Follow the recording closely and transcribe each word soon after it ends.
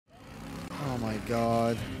my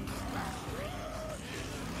god.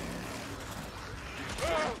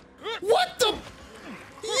 What the?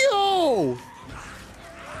 Yo!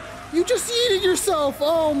 You just yeeted yourself!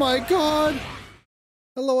 Oh my god!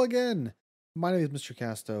 Hello again. My name is Mr.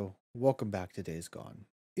 Casto. Welcome back to Days Gone.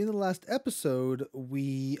 In the last episode,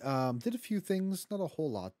 we did a few things, not a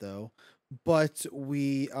whole lot though, but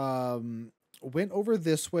we went over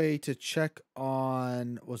this way to check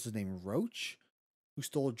on, what's his name, Roach, who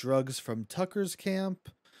stole drugs from Tucker's camp.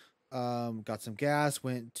 Got some gas,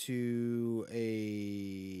 went to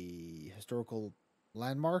a historical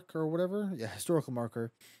landmark or whatever. Yeah, historical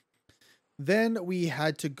marker. Then we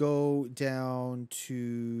had to go down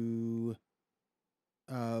to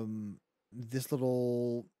this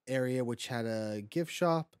little area which had a gift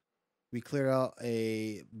shop. We cleared out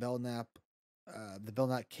a the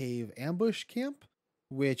Belknap Cave ambush camp,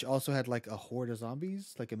 which also had like a horde of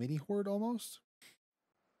zombies, like a mini horde almost.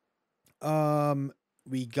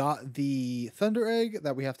 We got the thunder egg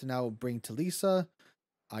that we have to now bring to Lisa.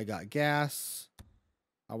 I got gas.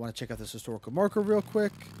 I want to check out this historical marker real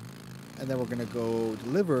quick, and then we're gonna go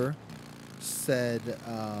deliver said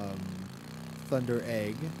thunder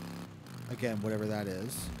egg, again, whatever that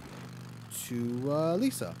is, to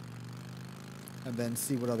Lisa, and then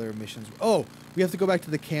see what other missions. Oh, we have to go back to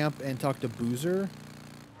the camp and talk to Boozer,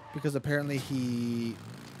 because apparently he,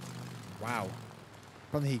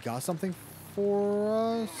 apparently he got something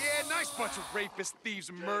for us. Yeah, nice bunch of rapists, thieves,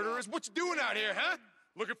 and murderers. What you doing out here, huh?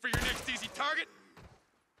 Looking for your next easy target?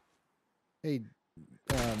 Hey,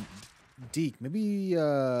 Deke, maybe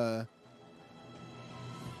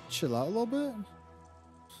chill out a little bit.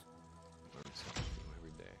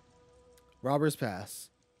 Every day. Robber's Pass.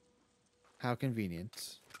 How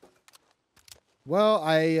convenient. Well,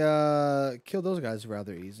 I killed those guys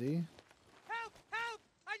rather easy. Help! Help!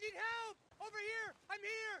 I need help! Over here! I'm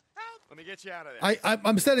here! Help! Let me get you out of there.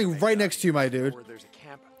 I'm standing right next to you, my dude. Where there's a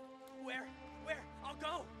camp. Where? I'll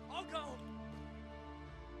go! I'll go!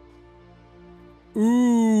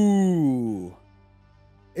 Ooh.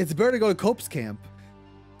 It's better to go to Cope's camp.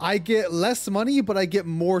 I get less money, but I get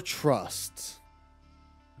more trust.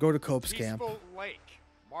 Go to Cope's camp. Peaceful Lake.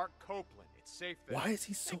 Mark Copeland. It's safe there. Why is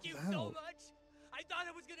he so Thank you loud? so much! I thought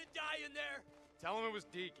I was gonna die in there! Tell them it was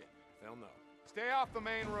Deacon. They'll know. Stay off the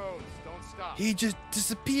main roads. Don't stop. He just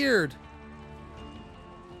disappeared.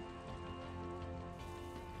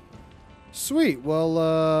 Sweet.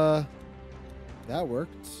 Well, that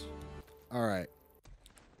worked. All right.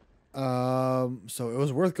 So it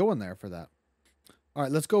was worth going there for that. All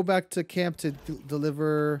right, let's go back to camp to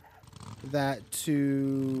deliver that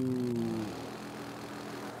to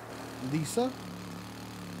Lisa.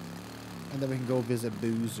 And then we can go visit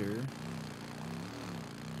Boozer,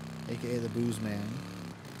 aka the Booze Man.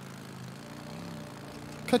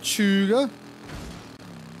 Kachuga.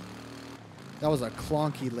 That was a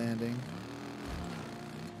clonky landing.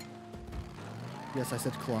 Yes, I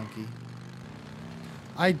said clonky.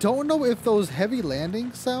 I don't know if those heavy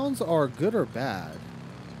landing sounds are good or bad,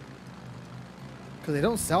 because they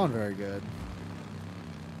don't sound very good.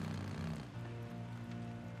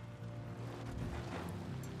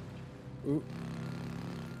 Ooh.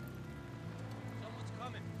 Someone's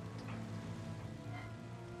coming.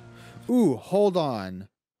 Ooh, hold on.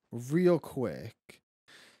 Real quick.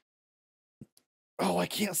 Oh, I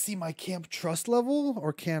can't see my camp trust level,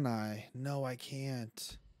 or can I? No, I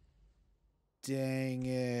can't. Dang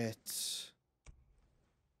it.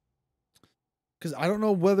 Because I don't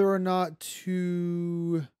know whether or not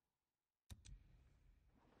to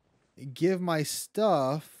give my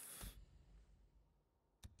stuff,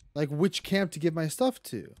 like which camp to give my stuff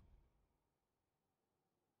to.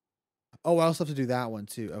 Oh, I also have to do that one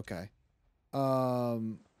too. Okay.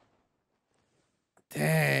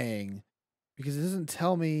 Dang. Because it doesn't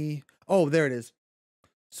tell me. Oh, there it is.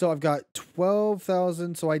 So I've got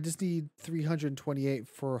 12,000. So I just need 328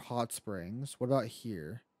 for hot springs. What about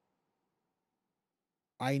here?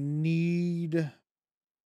 I need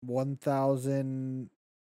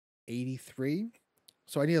 1,083.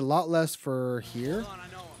 So I need a lot less for here. Hold on, I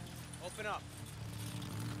know him. Open up.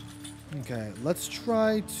 Okay, let's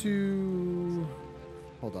try to...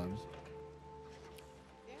 Hold on.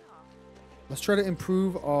 Let's try to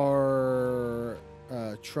improve our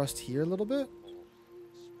trust here a little bit.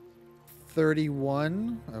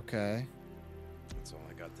 31. Okay. That's all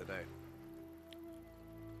I got today.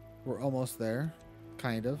 We're almost there.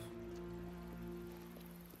 Kind of.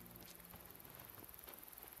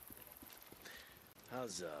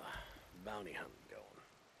 How's bounty hunting going?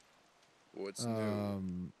 What's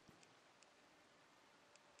new?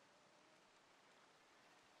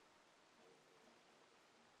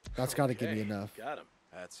 That's got to give me enough. Got him.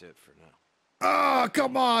 That's it for now. Ah,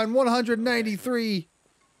 come on, 193.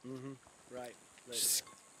 Right. Just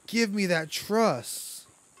give me that trust.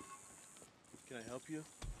 Can I help you?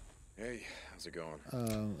 Hey, how's it going?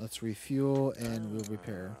 Let's refuel and we'll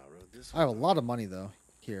repair. This I have a lot of money though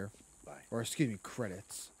here, Bye. or excuse me,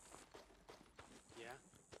 credits.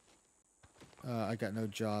 Yeah. I got no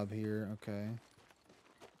job here. Okay, I'm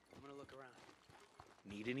gonna look around.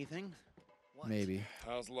 Need anything? What? maybe.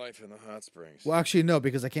 How's life in the hot springs? Well, actually, no,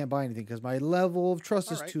 because I can't buy anything because my level of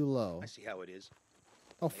trust is Alright. too low. I see how it is.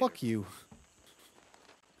 Oh, fuck you.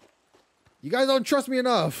 You guys don't trust me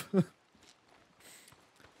enough.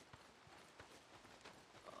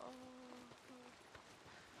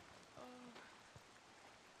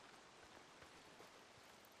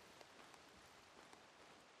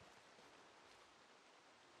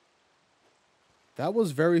 That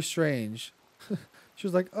was very strange. She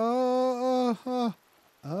was like,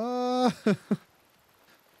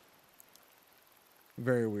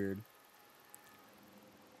 very weird.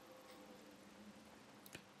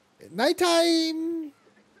 Nighttime.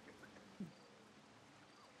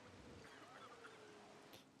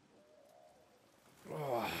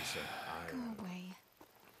 Oh, Go away.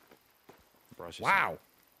 Wow.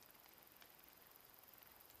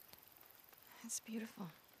 It's beautiful.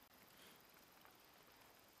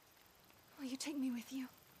 Will you take me with you?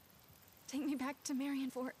 Take me back to Marion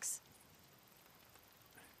Forks.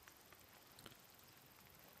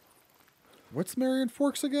 What's Marion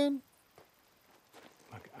Forks again?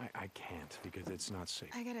 Look, I can't because it's not safe.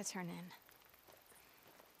 I gotta turn in.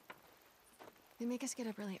 They make us get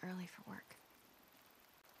up really early for work.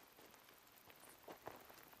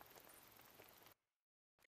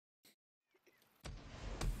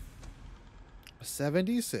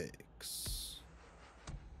 $76.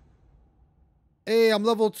 Hey, I'm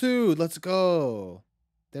level 2. Let's go.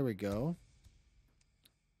 There we go.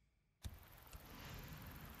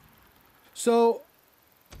 So,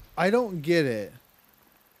 I don't get it.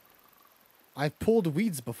 I've pulled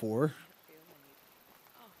weeds before.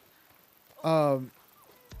 What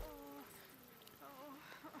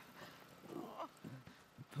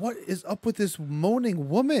is up with this moaning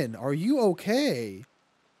woman? Are you okay?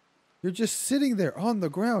 You're just sitting there on the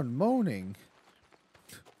ground moaning.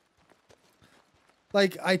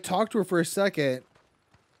 Like, I talked to her for a second,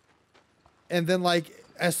 and then, like,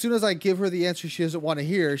 as soon as I give her the answer she doesn't want to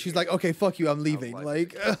hear, she's like, okay, fuck you, I'm leaving.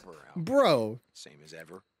 Like, bro. Same as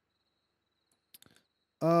ever.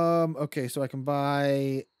 Okay, so I can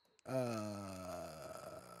buy, a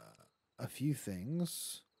few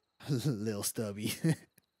things. Lil Stubby.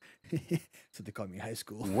 That's what they called me in high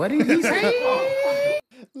school. What did he say?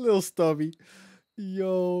 Lil Stubby.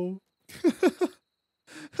 Yo.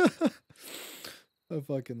 I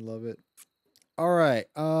fucking love it. All right.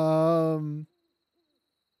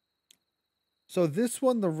 So this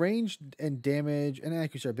one, the range and damage and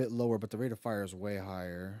accuracy are a bit lower, but the rate of fire is way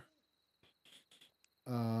higher.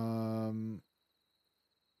 Well,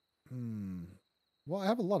 I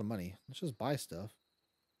have a lot of money. Let's just buy stuff.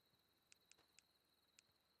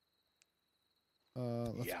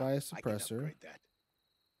 Let's buy a suppressor.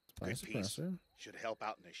 Let's buy a suppressor. Should help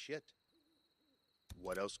out in the shit.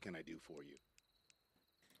 What else can I do for you?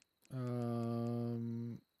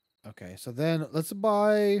 Okay, so then let's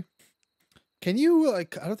buy. Can you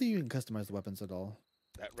like? I don't think you can customize the weapons at all.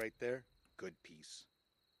 That right there, good piece.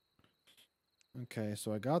 Okay,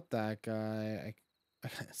 so I got that guy. I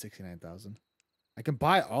got 69,000. I can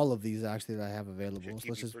buy all of these actually that I have available. Should So keep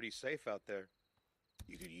let's you just. pretty safe out there.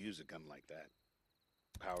 You could use a gun like that.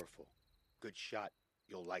 Powerful, good shot.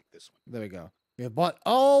 You'll like this one. There we go. We have bought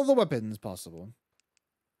all the weapons possible.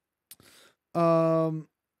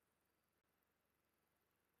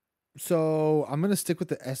 So I'm gonna stick with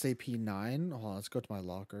the SAP-9. Hold on, let's go to my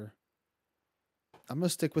locker. I'm gonna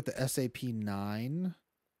stick with the SAP-9.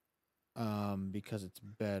 Because it's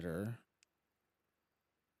better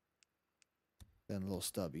than Little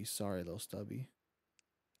Stubby. Sorry, Little Stubby.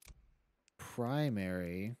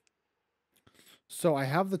 Primary. So I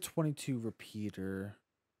have the 22 repeater.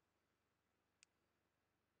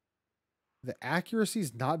 The accuracy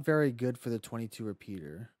is not very good for the 22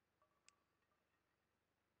 repeater.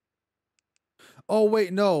 Oh,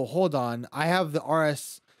 wait, no, hold on. I have the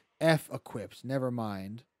RSF equipped. Never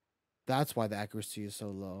mind. That's why the accuracy is so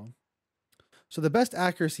low. So the best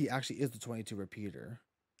accuracy actually is the 22 repeater.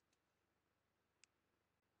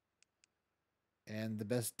 And the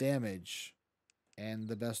best damage. And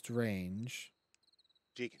the best range.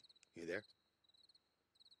 Deacon, you there?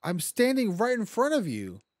 I'm standing right in front of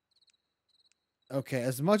you. Okay,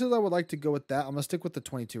 as much as I would like to go with that, I'm going to stick with the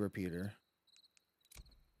 22 repeater.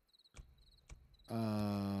 Okay,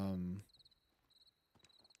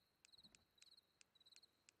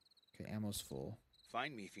 ammo's full.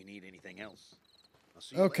 Find me if you need anything else. I'll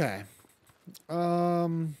see you Okay.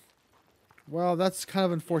 Well, that's kind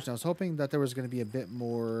of unfortunate. I was hoping that there was going to be a bit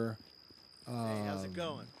more. Hey, how's it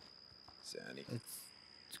going? Sandy.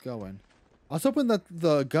 It's going. I was hoping that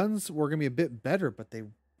the guns were going to be a bit better, but they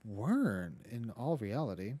weren't in all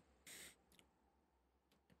reality.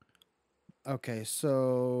 Okay,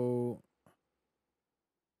 so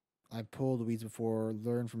I pulled weeds before.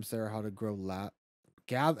 Learned from Sarah how to grow lavender.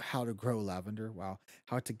 Wow,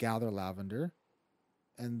 how to gather lavender.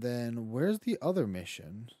 And then where's the other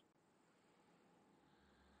mission?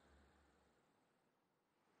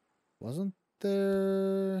 Wasn't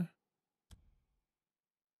there?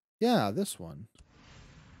 Yeah, this one.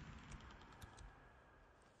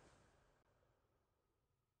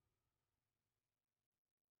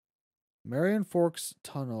 Marion Forks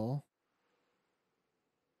Tunnel.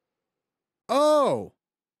 Oh!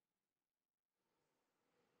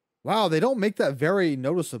 Wow, they don't make that very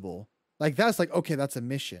noticeable. Like, that's like, okay, that's a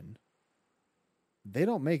mission. They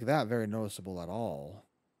don't make that very noticeable at all.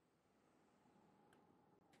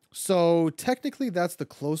 So, technically, that's the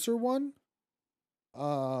closer one.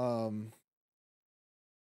 But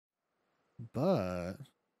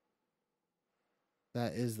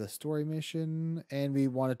that is the story mission. And we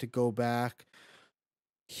wanted to go back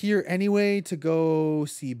here anyway to go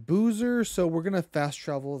see Boozer. So, we're going to fast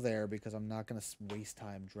travel there because I'm not going to waste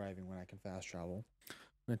time driving when I can fast travel. I'm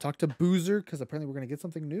going to talk to Boozer because apparently we're going to get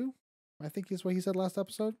something new. I think is what he said last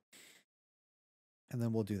episode. And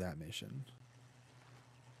then we'll do that mission.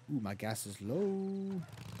 Ooh, my gas is low.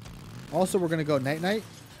 Also, we're going to go night-night.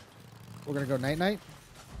 We're going to go night-night.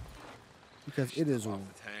 Because it is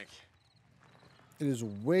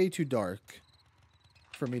way too dark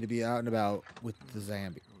for me to be out and about with the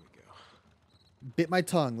zombie. Here we go. Bit my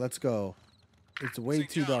tongue. Let's go. It's way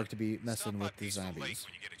too dark to be messing with the zombies.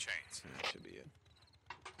 When you get a chance. That should be it.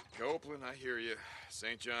 Copeland, I hear you.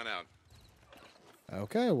 St. John out.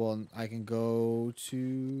 Okay, well, I can go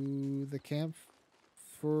to the camp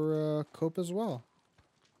for Cope as well.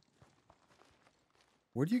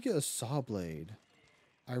 Where do you get a saw blade?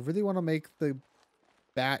 I really want to make the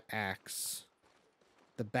bat axe.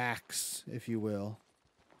 The backs, if you will.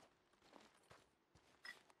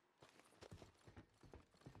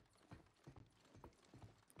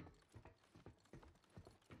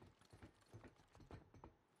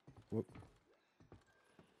 Whoop.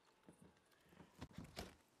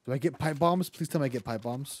 Do I get pipe bombs? Please tell me I get pipe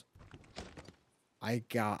bombs. I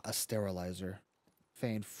got a sterilizer.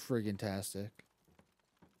 Fan-friggin-tastic.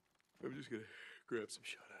 I'm just gonna grab some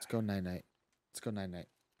shut eye. Let's go night-night. Let's go night-night.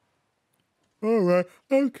 Alright.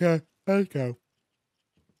 Okay. Okay.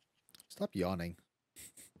 Stop yawning.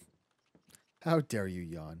 How dare you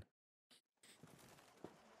yawn?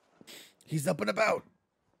 He's up and about.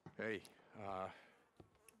 Hey,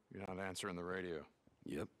 you're not answering the radio.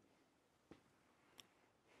 Yep.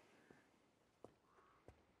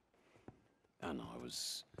 I know, I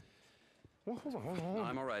was... Well, hold on, hold on, hold No, on.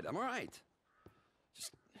 I'm all right. I'm all right.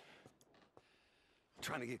 Just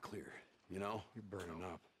trying to get clear, you know? You're burning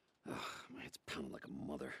up. Ugh, my head's pounding like a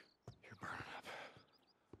mother. You're burning up.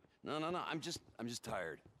 No. I'm just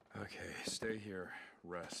tired. Okay, stay here.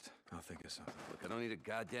 Rest. I'll think of something. Look, I don't need a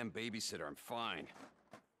goddamn babysitter. I'm fine.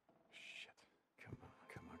 Shit. Come on.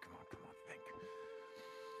 Think.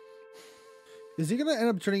 Is he gonna end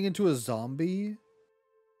up turning into a zombie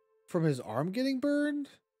from his arm getting burned?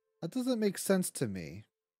 That doesn't make sense to me.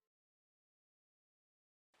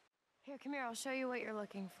 Here, come here. I'll show you what you're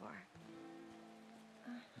looking for.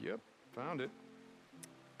 Yep, found it.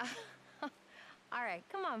 All right,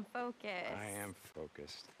 come on, focus. I am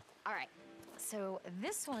focused. All right, so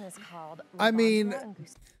this one is called... I mean, Lavandra and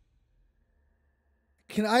Gus-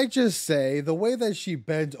 can I just say, the way that she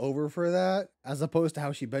bent over for that, as opposed to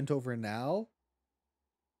how she bent over now?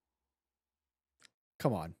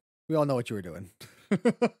 Come on. We all know what you were doing.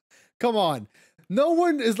 Come on. No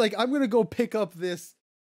one is like, I'm going to go pick up this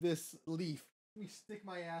leaf. Let me stick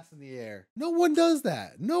my ass in the air. No one does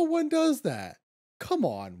that. No one does that. Come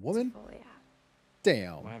on, woman. Oh, yeah.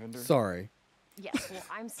 Damn. Lavender? Sorry. Yes, well,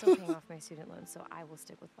 I'm still paying off my student loan, so I will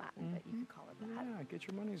stick with Latin, but you could call it that. Yeah, get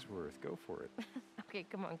your money's worth. Go for it. Okay,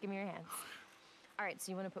 come on, give me your hands. All right,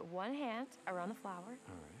 so you want to put one hand around the flower,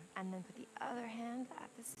 All right. and then put the other hand at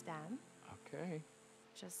the stem, Okay.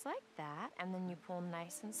 just like that, and then you pull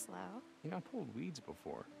nice and slow. You know, I pulled weeds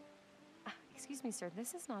before. Excuse me, sir,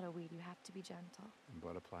 this is not a weed. You have to be gentle.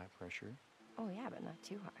 But apply pressure. Oh, yeah, but not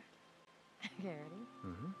too hard. Okay, ready?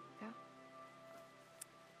 Mm-hmm. Go.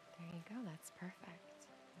 There you go, that's perfect.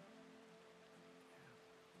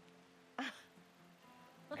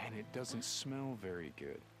 It doesn't smell very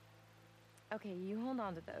good. Okay, you hold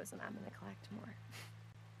on to those and I'm gonna collect more.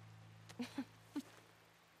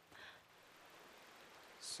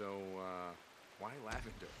 So, why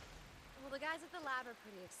lavender? Well, the guys at the lab are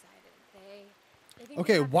pretty excited. They think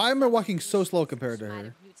Okay, they have why am I some walking so slow mutations compared to which might her?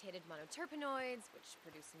 have mutated monoterpenoids, which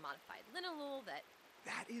produce a modified linalool that...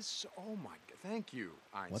 That is so, oh my god, thank you,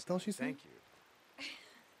 Einstein. What the hell she said? Thank you.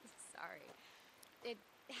 Sorry. It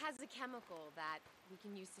has a chemical that we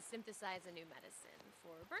can use to synthesize a new medicine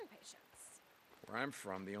for burn patients. Where I'm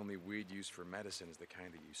from, the only weed used for medicine is the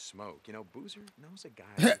kind that you smoke. You know, Boozer knows a guy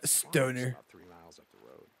at the farm Stoner. about 3 miles up the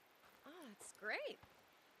road. Oh, that's great.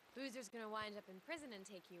 Boozer's gonna wind up in prison and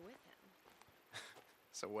take you with him.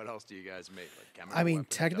 So what else do you guys make? Like chemical I mean,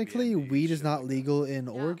 weapons, technically, WMD, weed is shit not like that? legal in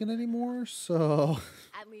No. Oregon anymore, so...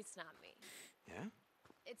 At least not me. Yeah?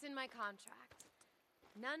 It's in my contract.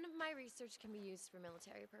 None of my research can be used for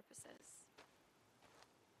military purposes.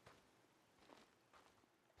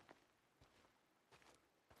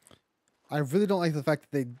 I really don't like the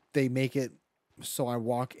fact that they make it so I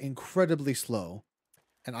walk incredibly slow.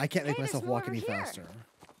 And I can't make Hey, there's myself more walk over any here. faster.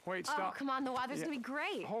 Wait, Oh, stop. come on, the water's Yeah. gonna be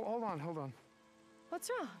great. Hold on, hold on. What's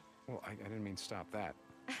wrong? Well, I didn't mean stop that.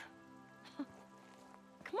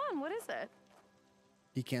 Come on, what is it?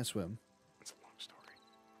 He can't swim. It's a long story.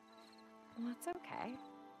 Well, it's okay.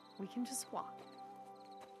 We can just walk.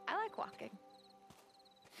 I like walking.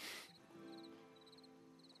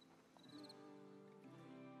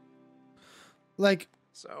 Like,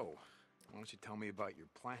 So, why don't you tell me about your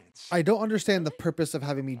plants? I don't understand the purpose of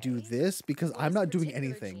having me do Okay. this because Well, I'm this not doing particular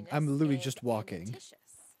anything. genus I'm literally is just walking. adventitious.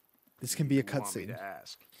 This can be a You want me cutscene. to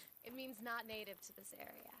ask. It means not native to this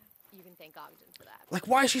area. You can thank Ogden for that. Like,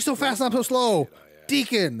 why is she so fast and I'm so slow? Shit, I asked.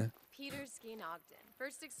 Deacon! Peter Skeen Ogden,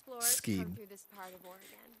 first explorers to Skeen. come through this part of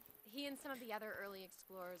Oregon. He and some of the other early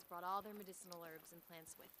explorers brought all their medicinal herbs and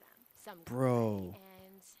plants with them. Some Bro.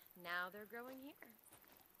 and now they're growing here.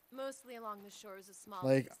 Mostly along the shores of small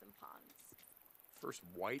Like- lakes and ponds. First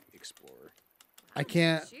white explorer. I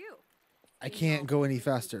can't- Shoot. I Being can't all go any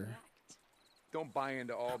politically faster. correct. Don't buy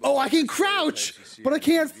into all the Oh, I can stereotypes crouch, you see but I on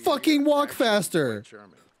can't TV. fucking walk Actually, faster. quite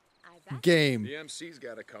charming. I bet. Game. The MC's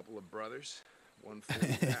got a couple of brothers. One full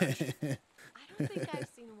patch. I don't think I've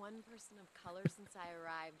seen one person of color since I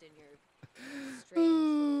arrived in your strange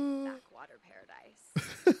little backwater paradise.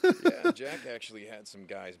 Yeah, Jack actually had some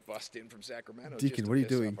guys bust in from Sacramento Deacon, just to what are you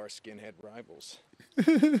piss doing? off our skinhead rivals.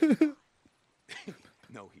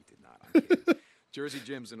 No, he did not. I'm kidding. Jersey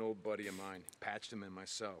Jim's an old buddy of mine. Patched him and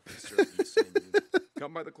myself. He's certainly the same music.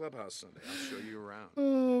 Come by the clubhouse Sunday. I'll show you around.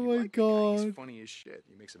 Oh You my like the guy. He's god. funny as shit.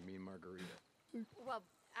 He makes a mean margarita. Well,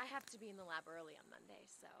 I have to be in the lab early on Monday,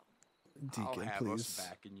 so I'll Deacon, have please. us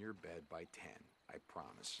back in your bed by 10. I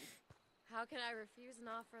promise. how can I refuse an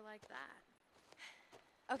offer like that?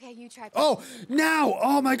 Okay, you try. Oh, now!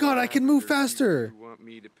 Oh my god, I can move Lavender, faster. You want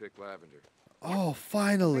me to pick lavender? Oh, Bring me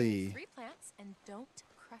finally. 3 plants and don't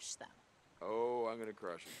crush them. Oh, I'm gonna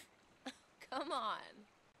crush him. Come on.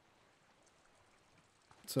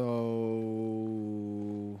 So...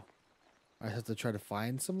 I have to try to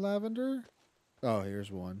find some lavender? Oh, here's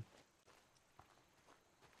one.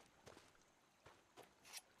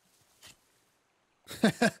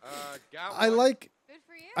 Got I one. like... Good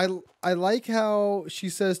for you. I like how she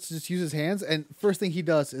says to just use his hands, and first thing he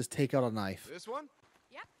does is take out a knife. This one?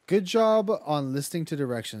 Good job on listening to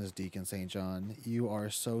directions, Deacon St. John. You are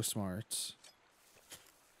so smart.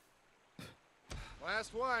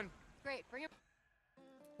 Last one. Great. Bring it.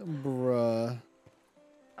 Bruh.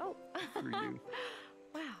 Oh. For you.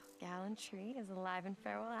 Wow. Gallantry is alive and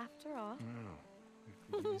feral after all.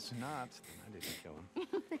 No. If he's not, then I didn't kill him.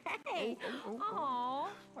 Hey. Oh,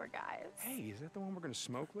 poor guys. Hey, is that the one we're gonna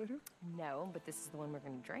smoke later? No, but this is the one we're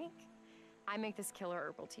gonna drink. I make this killer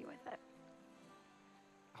herbal tea with it.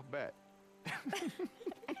 I'll bet.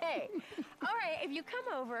 Hey. All right. If you come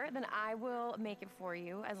over, then I will make it for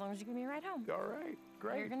you. As long as you give me a ride home. All right,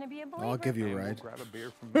 great. You're gonna be a believer. I'll give you a And we'll ride. grab a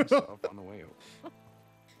beer from myself on the way over.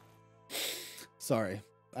 Sorry.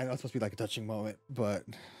 I know it's supposed to be like a touching moment, but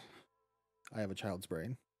I have a child's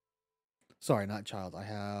brain. Sorry, not child. I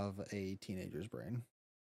have a teenager's brain.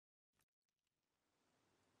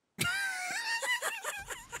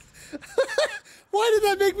 Why did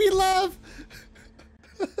that make me laugh?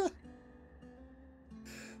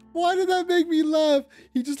 Why did that make me laugh?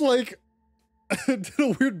 He just like did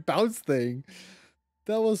a weird bounce thing.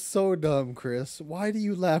 That was so dumb, Chris. Why do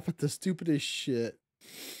you laugh at the stupidest shit?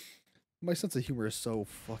 My sense of humor is so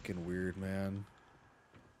fucking weird, man.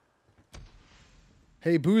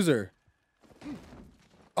 Hey, Boozer.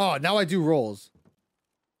 Oh, now I do rolls.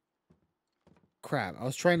 Crap. I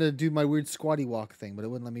was trying to do my weird squatty walk thing, but it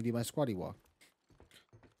wouldn't let me do my squatty walk.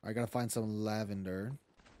 I gotta find some lavender.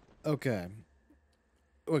 Okay.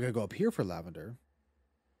 We're gonna go up here for lavender.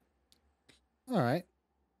 Alright.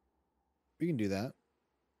 We can do that.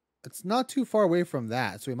 It's not too far away from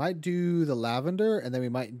that. So we might do the lavender, and then we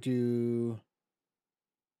might do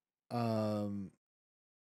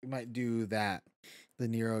that. The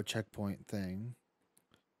Nero checkpoint thing.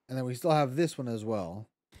 And then we still have this one as well.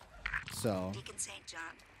 So. Deacon St. John,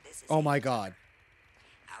 this is Oh my God.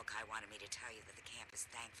 Alki wanted me to tell you that the camp is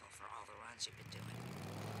thankful for all the runs you've been doing.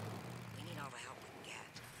 We need all the help we can get.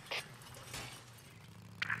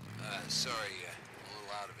 Sorry, a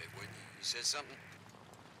little out of it. What, you said something?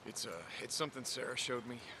 It's something Sarah showed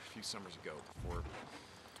me a few summers ago before.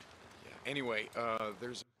 Yeah. Anyway,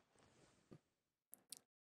 there's.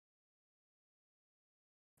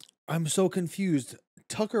 I'm so confused.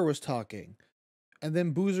 Tucker was talking, and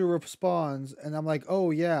then Boozer responds, and I'm like,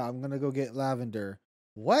 oh yeah, I'm gonna go get lavender.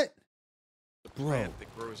 What? A plant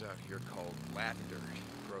that grows out here called lavender.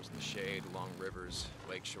 It grows in the shade, along rivers,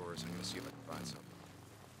 lake shores. I'm gonna see if I can find some.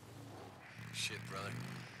 Shit, brother.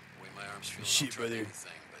 The way my arms feel, Shit, I'll try brother.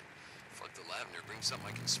 anything, but fuck the lavender. Bring something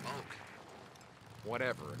I can smoke.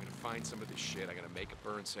 Whatever. I'm gonna find some of this shit. I'm gonna make a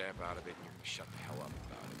burn sap out of it, and you're gonna shut the hell up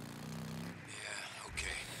about it. Yeah,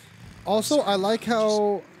 okay. Also, I like how.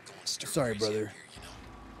 Going stir Sorry, crazy brother. up here, you know?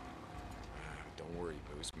 Don't worry,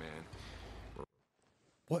 Booze, man.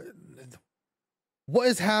 What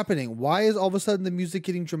is happening? Why is all of a sudden the music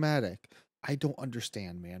getting dramatic? I don't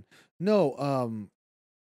understand, man. No,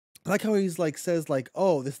 I like how he's like says like,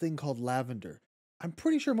 oh, this thing called lavender. I'm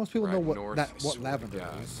pretty sure most people know Right what north, that I what swear to lavender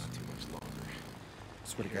God, is. not too much longer.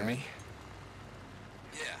 Swear to Hear God. me?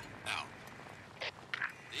 Yeah, out.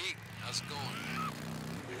 Deke, how's it going?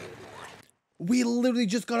 We got bored. We literally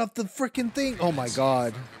just got off the freaking thing. Oh my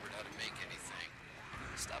God. If I remembered how to make anything.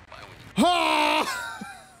 Stop by when you Ha!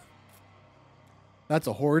 That's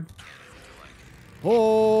a horde.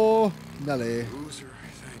 Oh, Nelly. Boozer,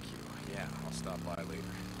 thank you. Yeah, I'll stop by later.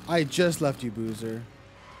 I just left you, Boozer.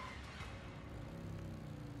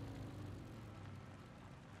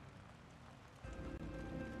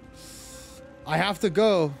 I have to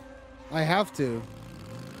go. I have to.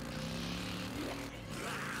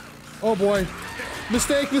 Oh boy.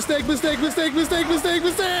 Mistake, mistake, mistake, mistake, mistake, mistake,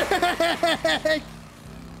 mistake!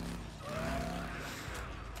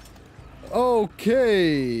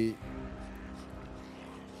 Okay.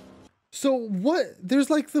 So what? There's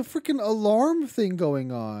like the freaking alarm thing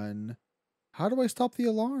going on. How do I stop the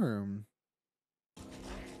alarm?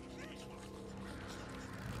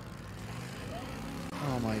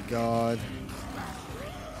 Oh my God.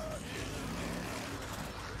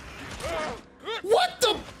 What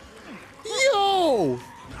the? Yo!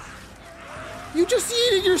 You just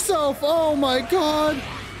yeeted yourself. Oh my God.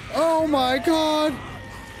 Oh my God.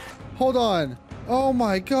 Hold on. Oh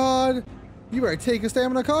my God. You better take a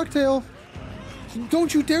stamina cocktail.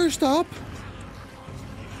 Don't you dare stop.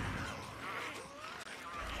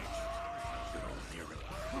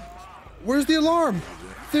 Where's the alarm?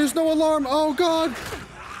 There's no alarm. Oh God.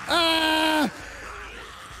 Ah!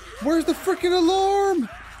 Where's the freaking alarm?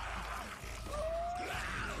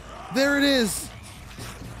 There it is.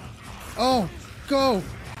 Oh, go.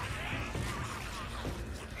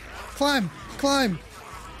 Climb, climb.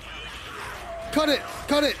 Cut it,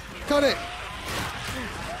 cut it, cut it.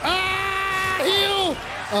 Ah, heal.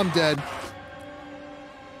 I'm dead.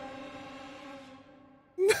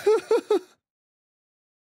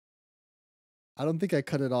 I don't think I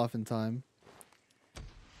cut it off in time.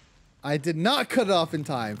 I did not cut it off in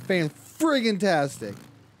time. Fan-friggin-tastic.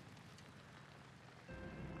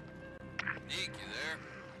 Deke, you there?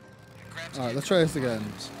 All right, let's try this again.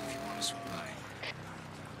 If you want to swing by.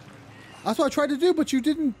 That's what I tried to do, but you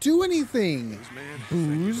didn't do anything. Man,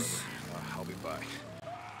 Booze. thank you, brother. I'll be by.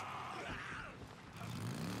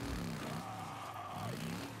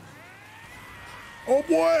 Oh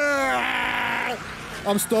boy!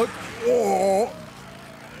 I'm stuck. Oh.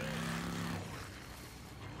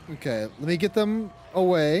 Okay, let me get them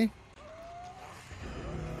away.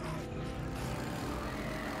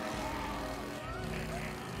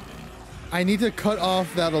 I need to cut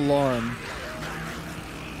off that alarm.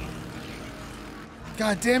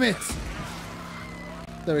 God damn it!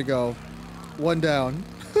 There we go. One down.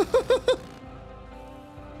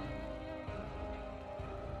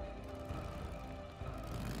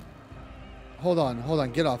 Hold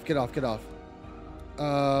on. Get off.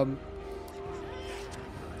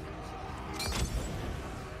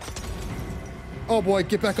 Oh boy,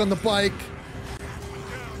 get back on the bike.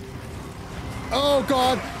 Oh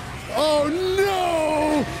God. Oh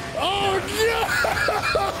no! Oh no!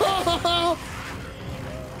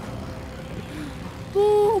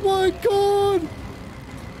 god!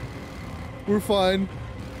 We're fine.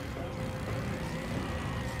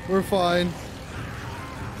 We're fine.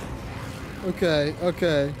 Okay,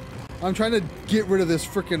 okay. I'm trying to get rid of this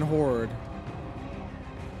frickin' horde.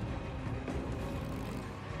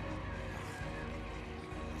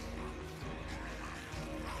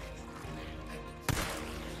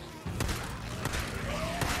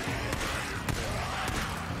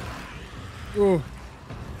 Ooh.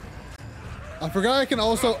 I forgot I can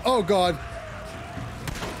also... Oh, God.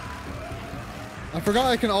 I forgot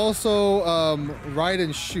I can also, ride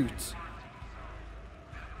and shoot.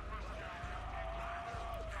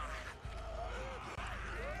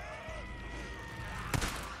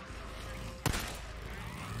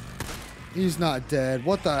 He's not dead.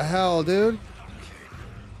 What the hell, dude?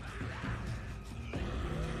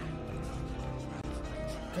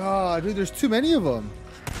 God, dude, there's too many of them.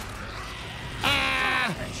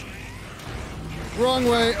 Ah! Wrong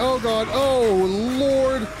way. Oh, God. Oh,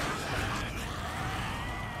 Lord.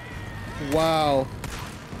 Wow.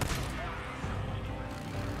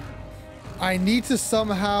 I need to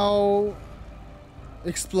somehow...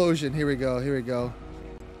 Explosion. Here we go. Here we go.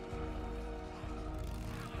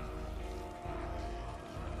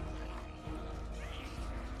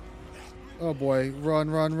 Oh boy. Run,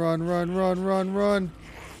 run, run, run, run, run, run.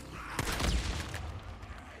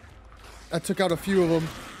 I took out a few of them.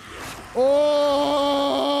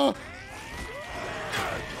 Oh!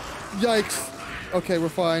 Yikes. Okay, we're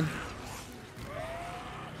fine.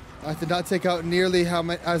 I did not take out nearly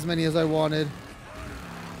as many as I wanted.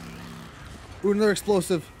 Ooh, another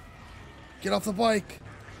explosive. Get off the bike.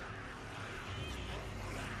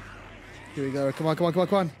 Here we go. Come on, come on, come on,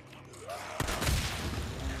 come on.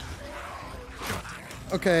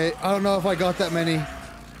 Okay, I don't know if I got that many.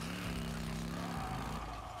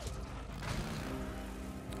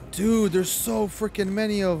 Dude, there's so freaking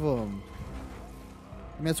many of them.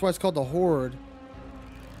 I mean, that's why it's called the Horde.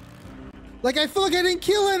 Like, I feel like I didn't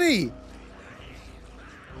kill any!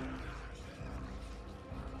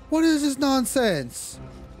 What is this nonsense?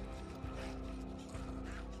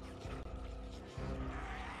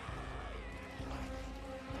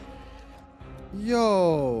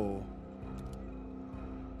 Yo.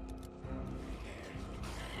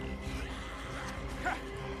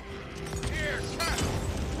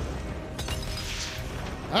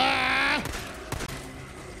 Ah!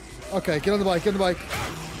 Okay, get on the bike, get on the bike.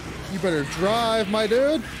 You better drive, my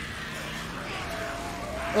dude.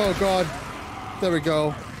 Oh, God. There we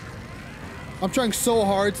go. I'm trying so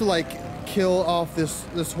hard to, like, kill off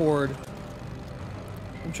this horde.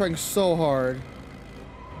 I'm trying so hard.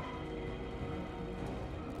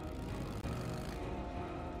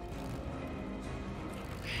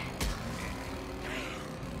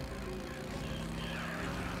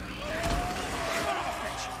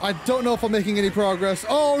 I don't know if I'm making any progress.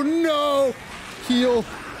 Oh, no! Heal.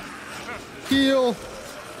 Heal.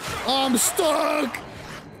 I'm stuck!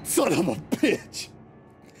 Son of a bitch.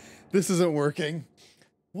 This isn't working.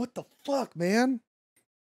 What the fuck, man?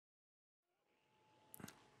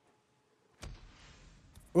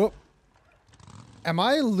 Oh. Am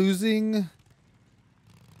I losing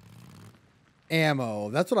ammo?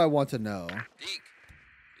 That's what I want to know. Deke, you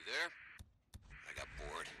there? I got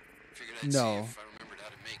bored. Figured I'd No. see if I remembered how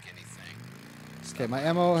to make anything. Okay, my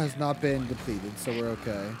ammo has not been depleted, so we're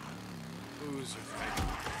okay. Booze or thing.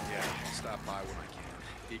 Yeah, I'll stop by when I can.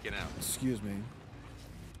 Deacon out. Excuse me.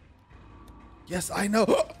 Yes, I know.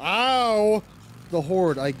 Ow! The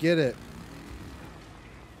horde, I get it.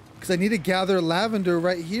 Because I need to gather lavender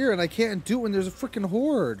right here, and I can't do it when there's a freaking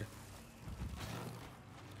horde.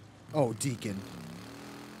 Oh, Deacon.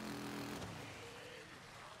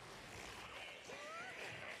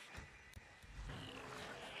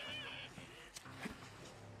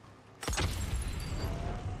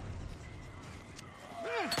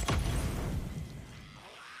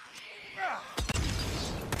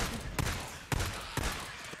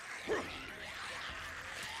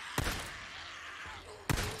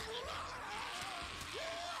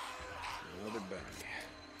 Another bag.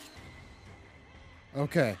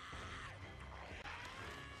 Okay.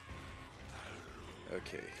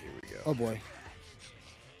 Okay, here we go. Oh boy.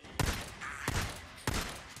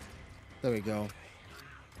 There we go.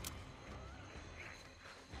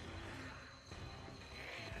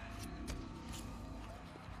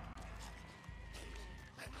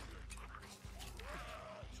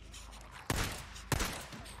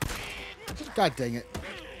 God dang it.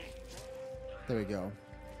 There we go.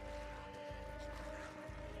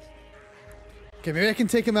 Okay, maybe I can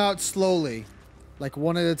take him out slowly. Like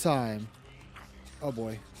one at a time. Oh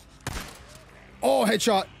boy. Oh,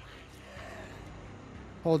 headshot.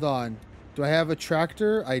 Hold on. Do I have a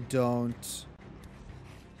tractor? I don't.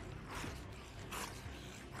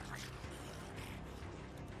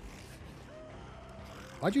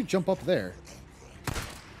 Why'd you jump up there?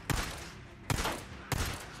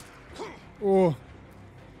 Oh.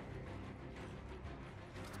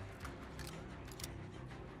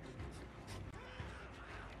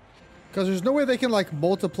 Because there's no way they can, like,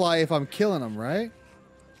 multiply if I'm killing them, right?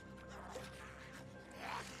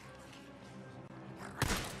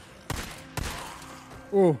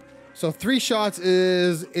 Ooh. So 3 shots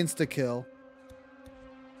is insta-kill.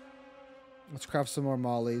 Let's craft some more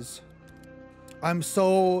mollies. I'm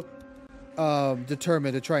so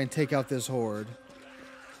determined to try and take out this horde.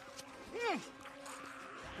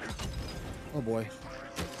 Oh boy.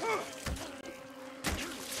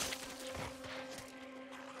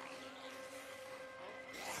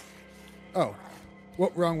 Oh.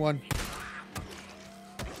 Whoop, wrong one.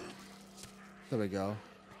 There we go.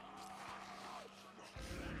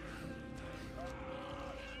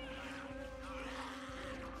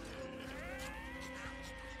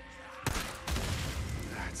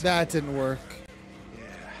 That didn't work. Yeah.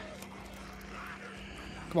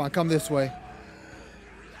 Come on, come this way.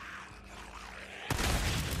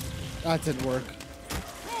 That didn't work.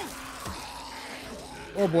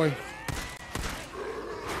 Oh boy.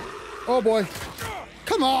 Oh boy.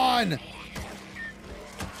 Come on!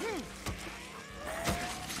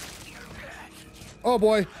 Oh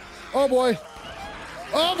boy. Oh boy.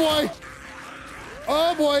 Oh boy.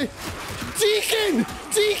 Oh boy. Deacon!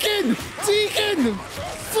 Deacon! Deacon!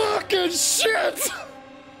 Fucking shit!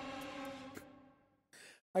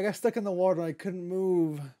 I got stuck in the water and I couldn't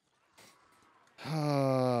move.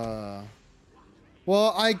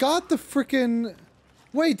 Well, I got the frickin'...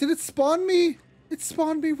 Wait, did it spawn me? It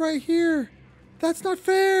spawned me right here. That's not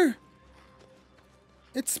fair.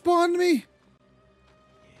 It spawned me.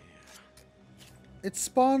 It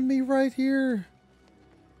spawned me right here.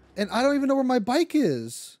 And I don't even know where my bike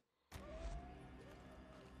is.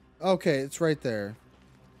 Okay, it's right there.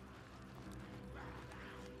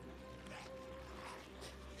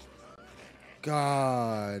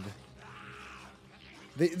 God.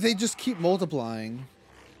 They just keep multiplying.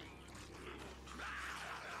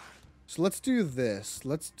 So let's do this.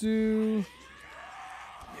 Let's do...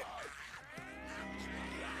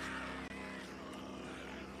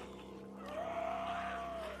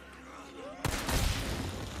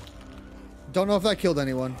 Don't know if that killed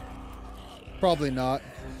anyone. Probably not.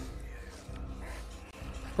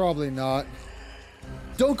 Probably not.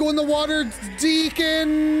 Don't go in the water,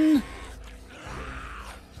 Deacon!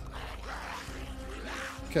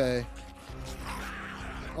 Okay.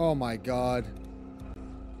 Oh my god.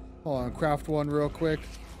 Hold on, craft one real quick.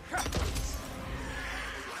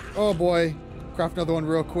 Oh boy. Craft another one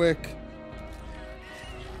real quick.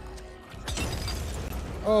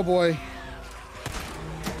 Oh boy.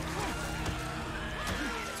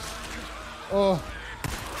 Oh.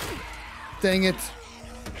 Dang it.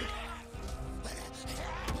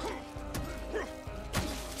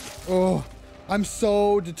 Oh. I'm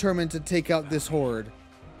so determined to take out this horde.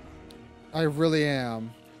 I really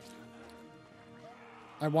am.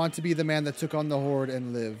 I want to be the man that took on the horde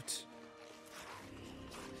and lived.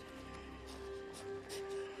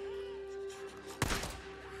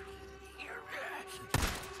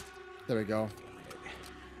 There we go.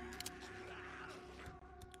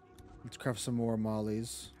 Let's craft some more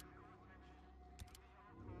mollies.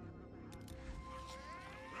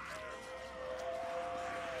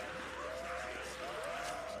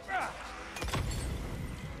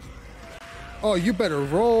 Oh, you better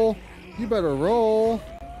roll. You better roll.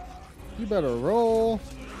 You better roll.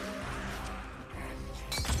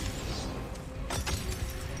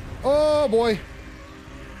 Oh, boy.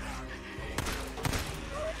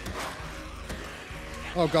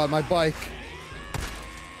 Oh, God, my bike.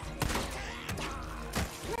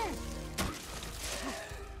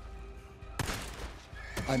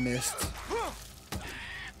 I missed.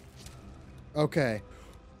 Okay.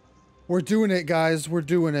 We're doing it, guys. We're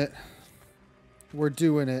doing it. We're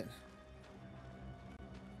doing it.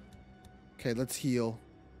 Okay, let's heal.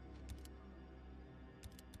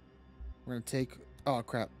 We're gonna take... Oh,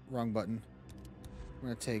 crap. Wrong button. We're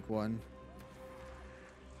gonna take one.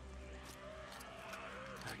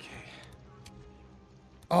 Okay.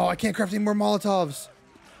 Oh, I can't craft any more Molotovs.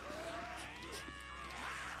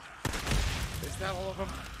 Is that all of them?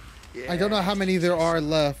 Yeah. I don't know how many there are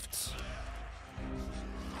left.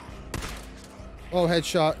 Oh,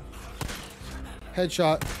 headshot.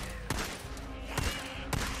 Headshot.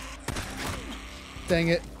 Dang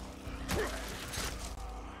it.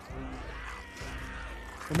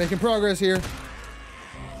 We're making progress here.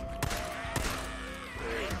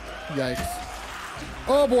 Yikes.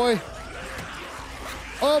 Oh boy.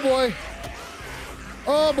 Oh boy.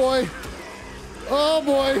 Oh boy. Oh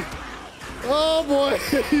boy. Oh boy.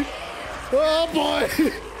 Oh boy.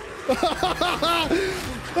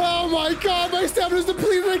 Oh my god, my stamina's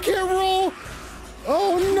depleted. I can't roll.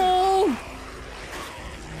 Oh no.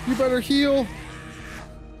 You better heal.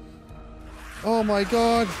 Oh my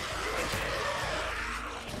god.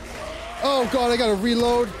 Oh god, I gotta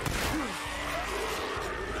reload.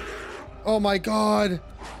 Oh my god.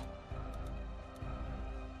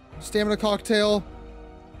 Stamina cocktail.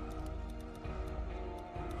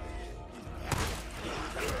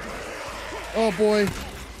 Oh boy.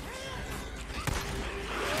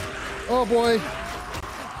 Oh boy.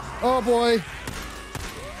 Oh boy.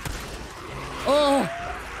 Oh.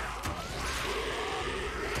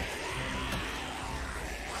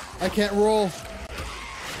 I can't roll.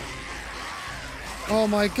 Oh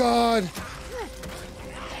my god.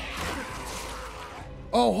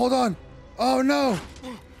 Oh, hold on. Oh no.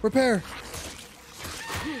 Repair.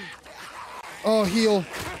 Oh, heal.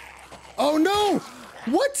 Oh no.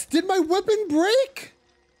 What? Did my weapon break?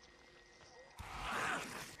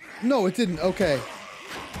 No, it didn't. Okay.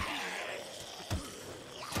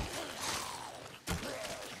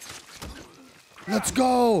 Let's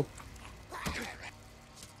go.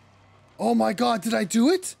 Oh my god, did I do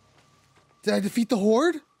it? Did I defeat the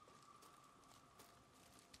Horde?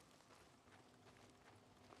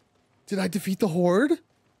 Did I defeat the Horde?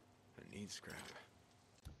 I need scrap.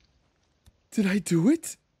 Did I do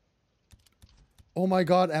it? Oh my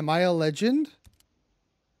god, am I a legend?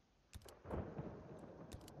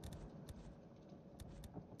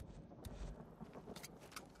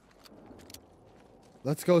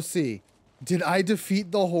 Let's go see. Did I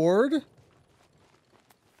defeat the Horde?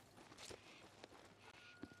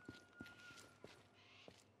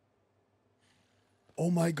 Oh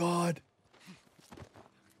my god.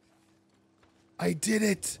 I did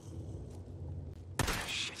it.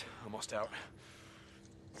 Shit, almost out.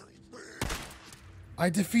 I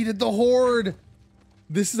defeated the Horde.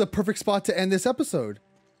 This is a perfect spot to end this episode.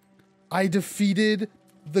 I defeated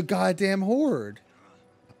the goddamn Horde.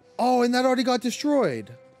 Oh, and that already got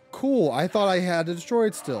destroyed. Cool. I thought I had it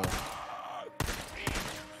destroyed still.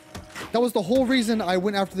 That was the whole reason I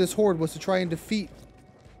went after this Horde, was to try and defeat.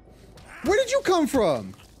 Where did you come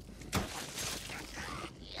from?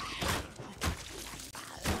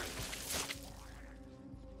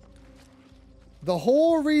 The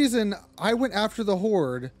whole reason I went after the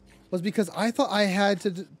Horde was because I thought I had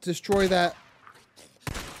to destroy that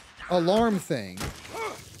alarm thing.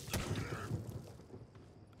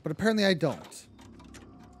 But apparently I don't.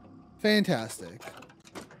 Fantastic.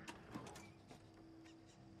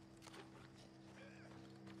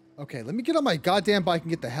 Okay, let me get on my goddamn bike and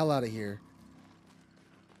get the hell out of here.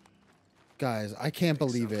 Guys, I can't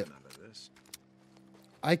believe it.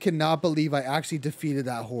 I cannot believe I actually defeated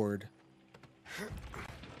that Horde.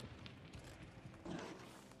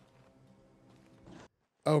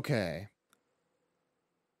 Okay.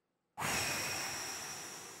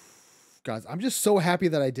 Guys, I'm just so happy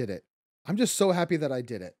that I did it. I'm just so happy that I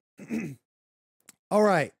did it. All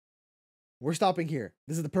right. We're stopping here.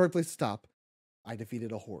 This is the perfect place to stop. I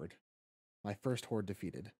defeated a Horde. My first Horde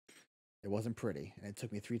defeated. It wasn't pretty, and it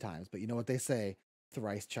took me 3 times. But you know what they say?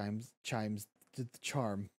 Thrice chimes the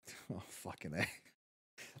charm. Oh, fucking A.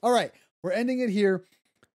 All right. We're ending it here.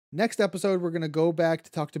 Next episode, we're going to go back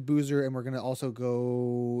to talk to Boozer, and we're going to also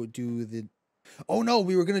go do the... Oh, no,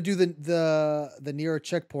 we were going to do the Nero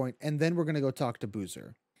checkpoint, and then we're going to go talk to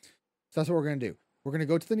Boozer. So that's what we're going to do. We're going to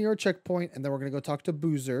go to the Nero checkpoint, and then we're going to go talk to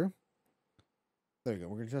Boozer. There you go.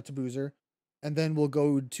 We're going to talk to Boozer, and then we'll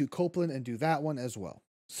go to Copeland and do that one as well.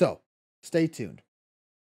 So, stay tuned.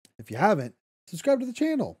 If you haven't, subscribe to the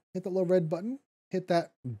channel. Hit that little red button. Hit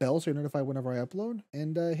that bell so you're notified whenever I upload,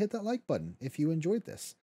 and hit that like button if you enjoyed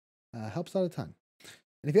this. Helps out a ton.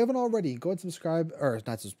 And if you haven't already, go and subscribe, or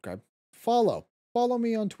not subscribe, follow. Follow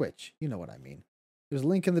me on Twitch. You know what I mean. There's a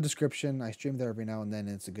link in the description. I stream there every now and then,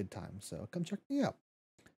 and it's a good time. So come check me out.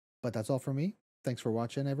 But that's all for me. Thanks for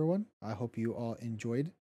watching, everyone. I hope you all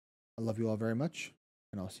enjoyed. I love you all very much,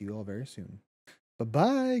 and I'll see you all very soon.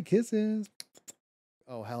 Bye-bye. Kisses.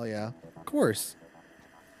 Oh, hell yeah. Of course.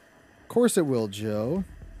 Of course it will, Joe.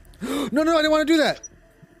 No, I didn't want to do that.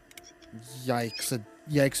 Yikes.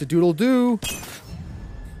 Yikes a doodle doo.